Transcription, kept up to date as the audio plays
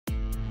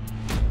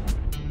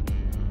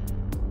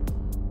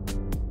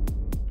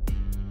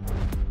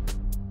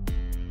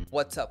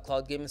What's up,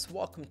 Cloud Gamers?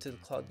 Welcome to the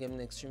Cloud Gaming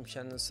Extreme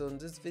channel. So in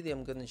this video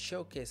I'm going to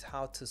showcase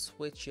how to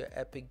switch your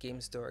Epic Game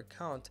Store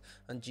account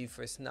on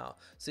Geforce Now.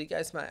 So you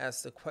guys might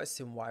ask the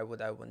question, why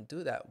would I want to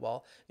do that?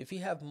 Well, if you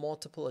have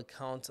multiple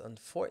accounts on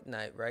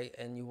Fortnite, right,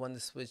 and you want to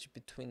switch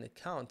between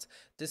accounts,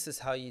 this is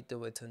how you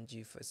do it on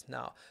Geforce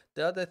Now.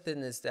 The other thing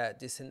is that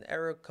there's an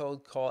error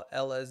code called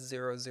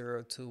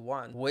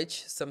LS-0021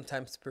 which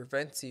sometimes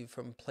prevents you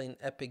from playing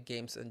Epic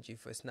games on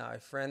Geforce Now.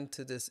 I've ran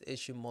into this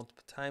issue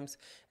multiple times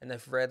and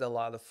I've read a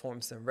lot of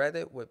forums on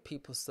Reddit with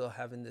people still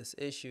having this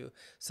issue.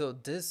 So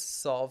this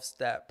solves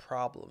that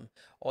problem.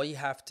 All you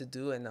have to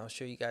do, and I'll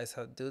show you guys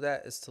how to do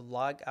that, is to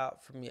log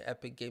out from your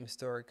Epic Game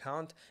Store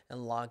account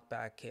and log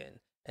back in.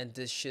 And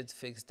this should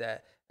fix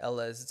that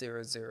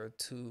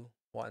LS-0021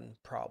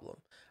 problem.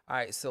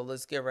 Alright, so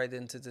let's get right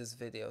into this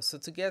video. So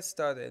to get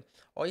started,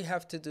 all you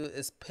have to do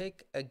is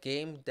pick a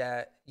game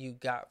that you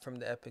got from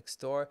the Epic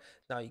Store.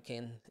 Now it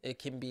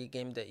can be a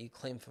game that you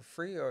claim for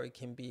free, or it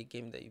can be a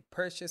game that you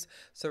purchase.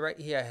 So right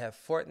here I have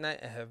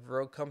Fortnite, I have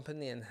Rogue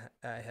Company, and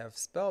I have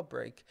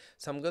Spellbreak.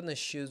 So I'm going to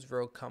choose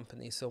Rogue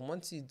Company. So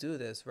once you do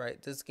this,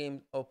 right, this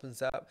game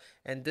opens up,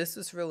 and this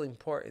is really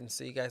important,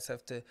 so you guys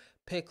have to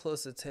pay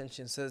close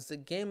attention. So as the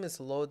game is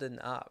loading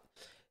up,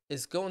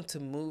 is going to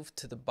move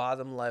to the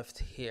bottom left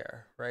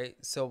here, right?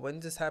 So when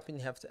this happens,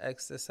 you have to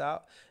X this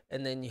out,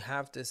 and then you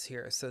have this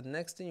here. So the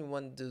next thing you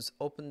want to do is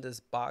open this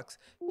box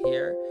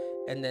here,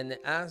 and then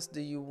it asks,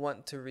 do you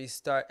want to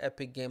restart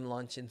Epic Game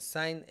Launch and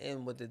sign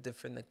in with a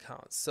different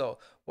account? So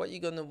what you're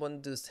going to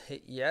want to do is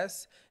hit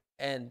yes,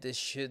 and this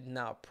should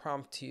now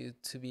prompt you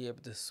to be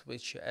able to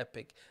switch your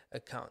Epic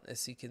account,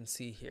 as you can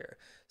see here.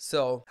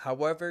 So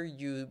however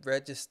you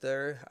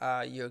register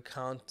your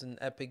account in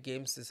Epic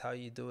Games is how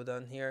you do it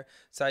on here.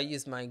 So I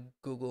use my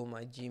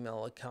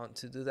Gmail account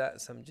to do that.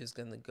 So I'm just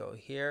gonna go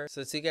here.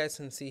 So as you guys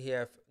can see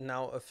here, I've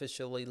now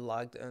officially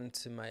logged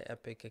into my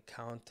Epic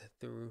account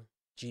through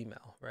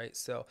Gmail, right?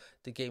 So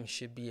the game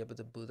should be able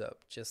to boot up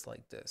just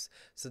like this.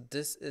 So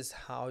this is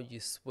how you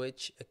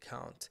switch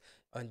account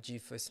on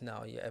Geforce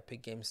Now, your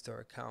Epic Game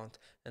Store account,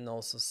 and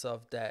also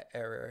solve that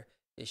error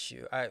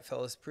issue. Alright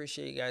fellas,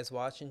 appreciate you guys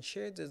watching.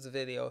 Share this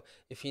video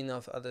if you know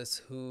of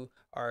others who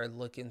are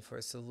looking for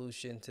a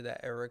solution to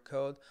that error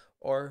code,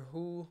 or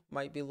who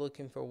might be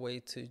looking for a way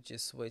to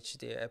just switch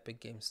their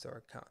Epic Game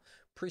Store account.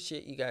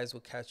 Appreciate you guys.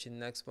 We'll catch you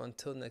next one.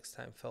 Till next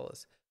time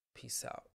fellas, peace out.